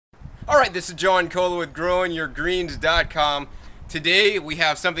Alright, this is John Cola with GrowingYourGreens.com. Today we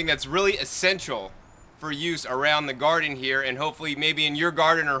have something that's really essential for use around the garden here, and hopefully maybe in your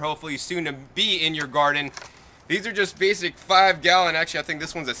garden, or hopefully soon to be in your garden. These are just basic 5-gallon, actually I think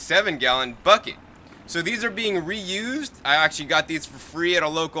this one's a 7-gallon bucket. So these are being reused. I actually got these for free at a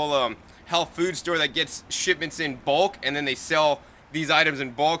local health food store that gets shipments in bulk, and then they sell these items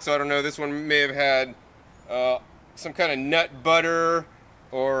in bulk. So I don't know, this one may have had some kind of nut butter,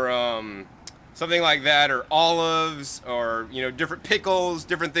 or something like that, or olives, or different pickles,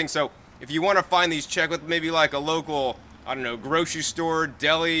 different things. So if you want to find these, check with maybe like a local, I don't know, grocery store,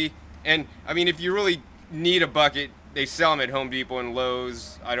 deli. And I mean, if you really need a bucket, they sell them at Home Depot and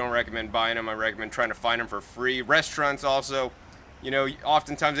Lowe's. I don't recommend buying them. I recommend trying to find them for free. Restaurants also,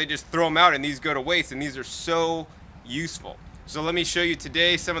 oftentimes they just throw them out and these go to waste, and these are so useful. So let me show you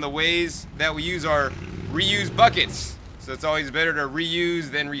today some of the ways that we use our reused buckets. So it's always better to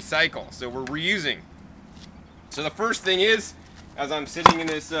reuse than recycle. So we're reusing. So the first thing is, as I'm sitting in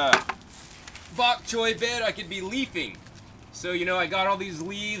this bok choy bed, I could be leafing. So I got all these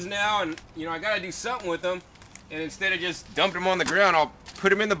leaves now, and I gotta do something with them. And instead of just dumping them on the ground, I'll put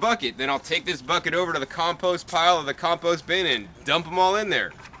them in the bucket. Then I'll take this bucket over to the compost pile of the compost bin and dump them all in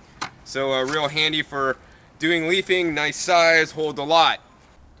there. So real handy for doing leafing, nice size, holds a lot.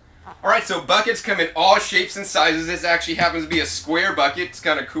 Alright, so buckets come in all shapes and sizes. This actually happens to be a square bucket. It's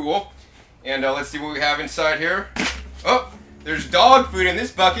kind of cool. And let's see what we have inside here. Oh, there's dog food in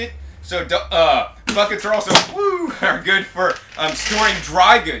this bucket. So buckets are also are good for storing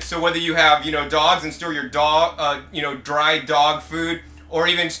dry goods. So whether you have dogs and store your dog dry dog food, or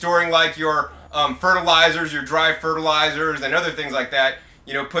even storing like your fertilizers, your dry fertilizers, and other things like that,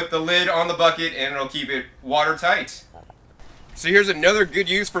 put the lid on the bucket and it'll keep it watertight. So here's another good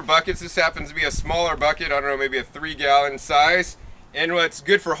use for buckets. This happens to be a smaller bucket, I don't know, maybe a 3-gallon size, and it's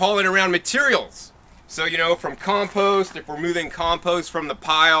good for hauling around materials. So from compost, if we're moving compost from the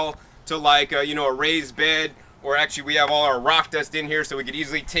pile to like a raised bed, or actually we have all our rock dust in here, so we could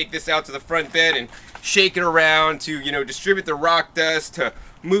easily take this out to the front bed and shake it around to distribute the rock dust, to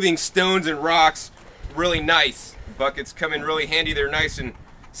moving stones and rocks. Really nice. Buckets come in really handy. They're nice and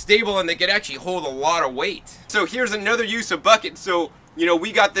stable, and they can actually hold a lot of weight. So here's another use of bucket. So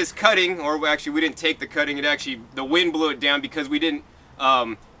we got this cutting, or actually we didn't take the cutting, the wind blew it down because we didn't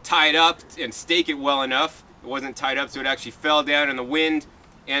tie it up and stake it well enough. It wasn't tied up, so it actually fell down in the wind.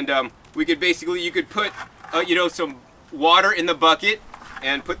 And you could put some water in the bucket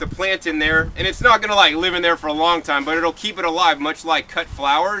and put the plant in there, and it's not gonna like live in there for a long time, but it'll keep it alive, much like cut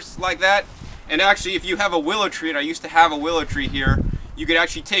flowers like that. And actually, if you have a willow tree, and I used to have a willow tree here, you could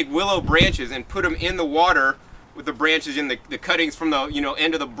actually take willow branches and put them in the water with the branches in the cuttings from the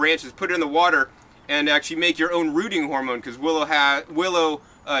end of the branches. Put it in the water and actually make your own rooting hormone, because willow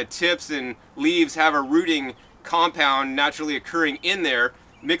tips and leaves have a rooting compound naturally occurring in there.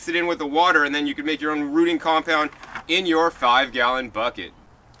 Mix it in with the water, and then you can make your own rooting compound in your 5-gallon bucket.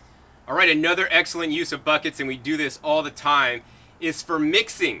 Alright, another excellent use of buckets, and we do this all the time, is for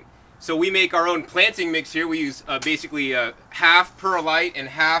mixing. So we make our own planting mix here. We use basically half perlite and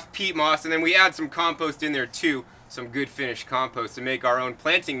half peat moss, and then we add some compost in there too, some good finished compost, to make our own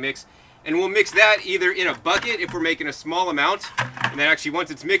planting mix. And we'll mix that either in a bucket if we're making a small amount, and then actually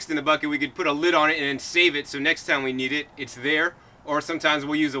once it's mixed in the bucket, we could put a lid on it and then save it, so next time we need it, it's there. Or sometimes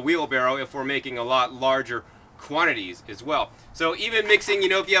we'll use a wheelbarrow if we're making a lot larger quantities as well. So even mixing,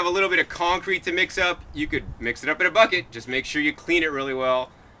 if you have a little bit of concrete to mix up, you could mix it up in a bucket. Just make sure you clean it really well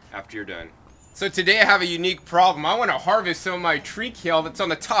after you're done. So today I have a unique problem. I want to harvest some of my tree kale that's on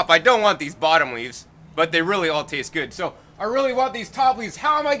the top. I don't want these bottom leaves, but they really all taste good. So I really want these top leaves.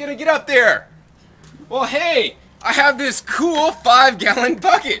 How am I going to get up there? Well, hey, I have this cool 5-gallon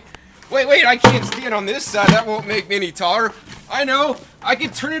bucket. Wait, I can't stand on this side. That won't make me any taller. I know, I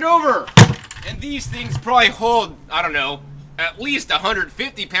can turn it over. And these things probably hold, I don't know, at least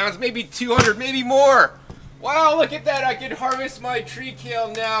 150 pounds, maybe 200, maybe more. Wow, look at that. I can harvest my tree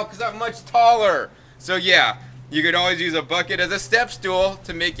kale now because I'm much taller. So yeah, you could always use a bucket as a step stool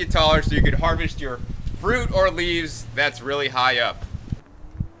to make you taller, so you could harvest your fruit or leaves that's really high up.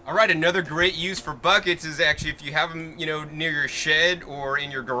 Alright, another great use for buckets is actually if you have them, near your shed or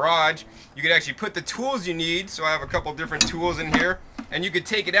in your garage, you could actually put the tools you need. So I have a couple different tools in here, and you could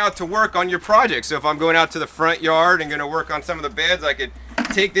take it out to work on your project. So if I'm going out to the front yard and going to work on some of the beds, I could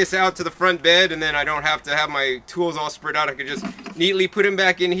take this out to the front bed, and then I don't have to have my tools all spread out. I could just neatly put them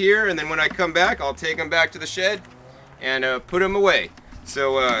back in here, and then when I come back, I'll take them back to the shed and put them away.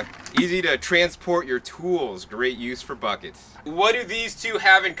 So easy to transport your tools. Great use for buckets. What do these two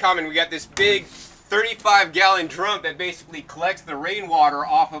have in common? We got this big 35-gallon drum that basically collects the rainwater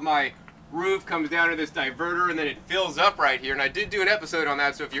off of my roof comes down to this diverter, and then it fills up right here. And I did do an episode on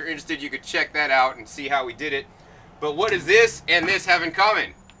that, so if you're interested, you could check that out and see how we did it. But what does this and this have in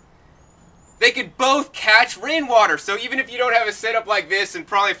common? They could both catch rainwater. So even if you don't have a setup like this, and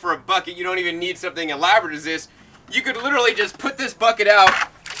probably for a bucket you don't even need something elaborate as this, you could literally just put this bucket out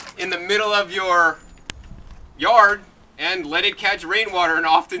in the middle of your yard and let it catch rainwater. And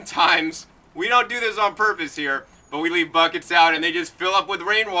oftentimes, we don't do this on purpose here, but we leave buckets out and they just fill up with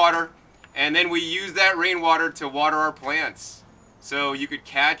rainwater, and then we use that rainwater to water our plants. So you could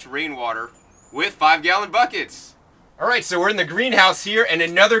catch rainwater with 5-gallon buckets. Alright, so we're in the greenhouse here, and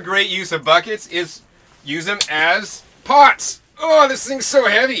another great use of buckets is use them as pots. Oh, this thing's so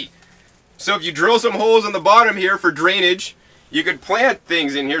heavy. So if you drill some holes in the bottom here for drainage, you could plant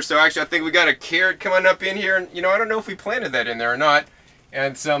things in here. So actually I think we got a carrot coming up in here, and you know, I don't know if we planted that in there or not.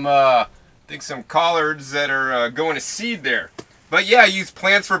 And some, I think some collards that are going to seed there. But yeah, use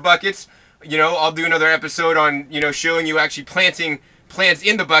plants for buckets. You know, I'll do another episode on, you know, showing you actually planting plants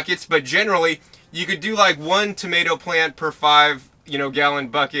in the buckets, but generally, you could do like 1 tomato plant per 5-gallon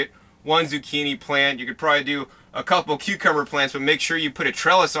bucket, 1 zucchini plant. You could probably do a couple cucumber plants, but make sure you put a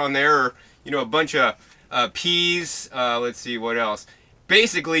trellis on there, or you know, a bunch of peas. Let's see what else.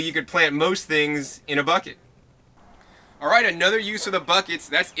 Basically, you could plant most things in a bucket. All right, another use of the buckets.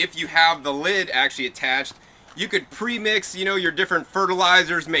 That's if you have the lid actually attached. You could pre-mix, you know, your different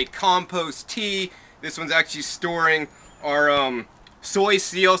fertilizers, make compost tea. This one's actually storing our soy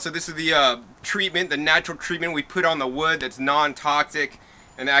seal. So this is the treatment, the natural treatment we put on the wood that's non-toxic.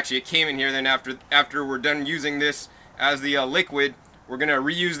 And actually it came in here. Then after we're done using this as the liquid, we're gonna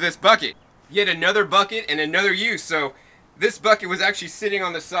reuse this bucket. Yet another bucket and another use. So this bucket was actually sitting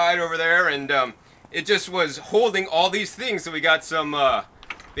on the side over there, and it just was holding all these things. So we got some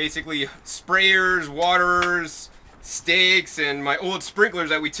basically sprayers, waterers, stakes, and my old sprinklers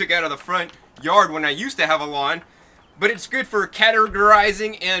that we took out of the front yard when I used to have a lawn. But it's good for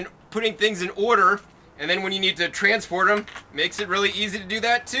categorizing and putting things in order, and then when you need to transport them, makes it really easy to do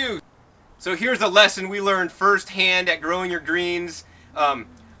that too. So here's a lesson we learned firsthand at Growing Your Greens.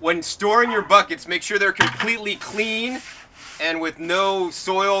 When storing your buckets, make sure they're completely clean and with no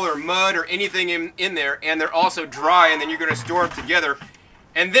soil or mud or anything in there, and they're also dry, and then you're going to store them together.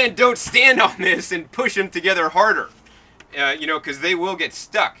 And then don't stand on this and push them together harder, you know, because they will get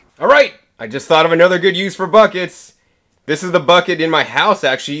stuck. All right, I just thought of another good use for buckets. This is the bucket in my house,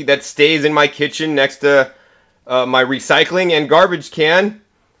 actually, that stays in my kitchen next to my recycling and garbage can.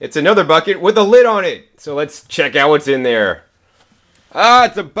 It's another bucket with a lid on it. So let's check out what's in there. Ah,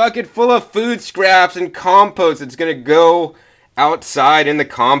 it's a bucket full of food scraps and compost. It's going to go outside in the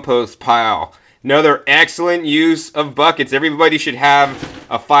compost pile. Another excellent use of buckets. Everybody should have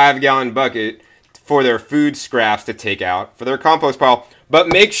a 5-gallon bucket for their food scraps to take out for their compost pile. But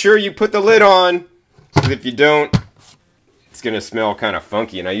make sure you put the lid on, because if you don't, it's going to smell kind of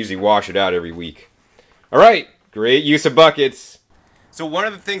funky, and I usually wash it out every week. All right, great use of buckets. So one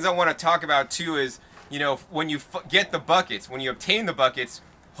of the things I want to talk about too is, you know, when you get the buckets, when you obtain the buckets,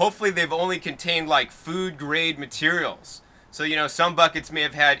 hopefully they've only contained like food grade materials. So, you know, some buckets may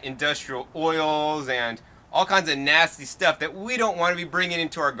have had industrial oils and all kinds of nasty stuff that we don't want to be bringing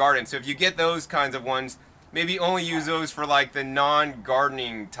into our garden. So if you get those kinds of ones, maybe only use those for like the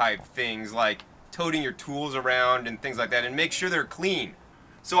non-gardening type things, like toting your tools around and things like that, and make sure they're clean.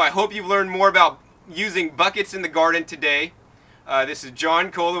 So I hope you've learned more about using buckets in the garden today. This is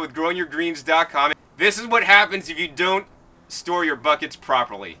John Kohler with GrowingYourGreens.com. This is what happens if you don't store your buckets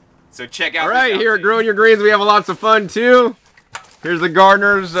properly. So check out. All right, here at Growing Your Greens, we have lots of fun too. Here's the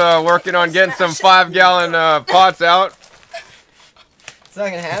gardeners working on getting some 5-gallon pots out. It's not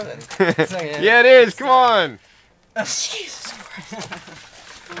gonna happen. It's not gonna happen. Yeah, it is. Come on. Oh, Jesus Christ.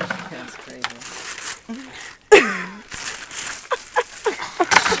 That's crazy.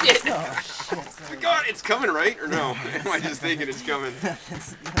 Shit. Oh, shit. God, it's coming, right? Or no? Am I just thinking it's coming?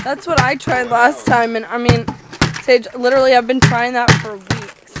 That's what I tried last time, and I mean, Sage, literally I've been trying that for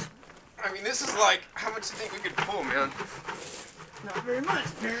weeks. I mean, this is like, how much do you think we could pull, man? Not very much,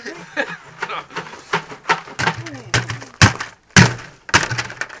 apparently.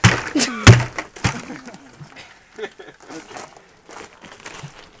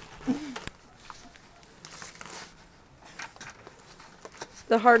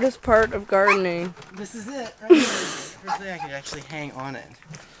 The hardest part of gardening. This is it, right here. First thing I can actually hang on it.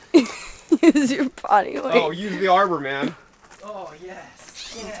 Use your body weight. Oh, use the arbor, man. Oh,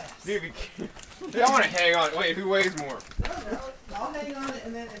 yes. Yes. Dude, I want to hang on. Wait, who weighs more? No, I'll hang on it,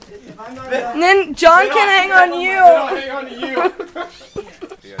 and then if I'm not... And then John can hang on you. I'll hang on to you.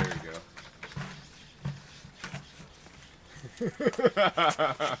 Yeah, there you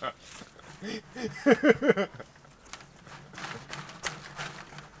go. Yeah,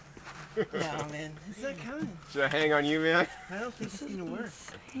 man. It's not coming. Should I hang on you, man? I don't think it's gonna work.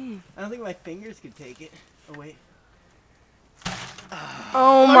 I don't think my fingers could take it. Oh, wait.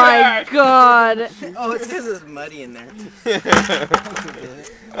 Oh my god. Oh, it's because it's muddy in there.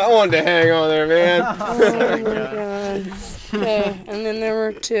 I wanted to hang on there, man. Oh my god. Okay, and then there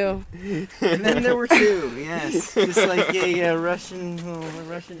were two. And then there were two, yes. Just like a Russian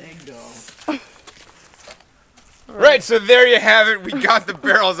egg doll. Right, so there you have it. We got the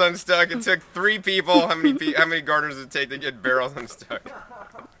barrels unstuck. It took 3 people. How many gardeners did it take to get barrels unstuck?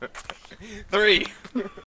 3.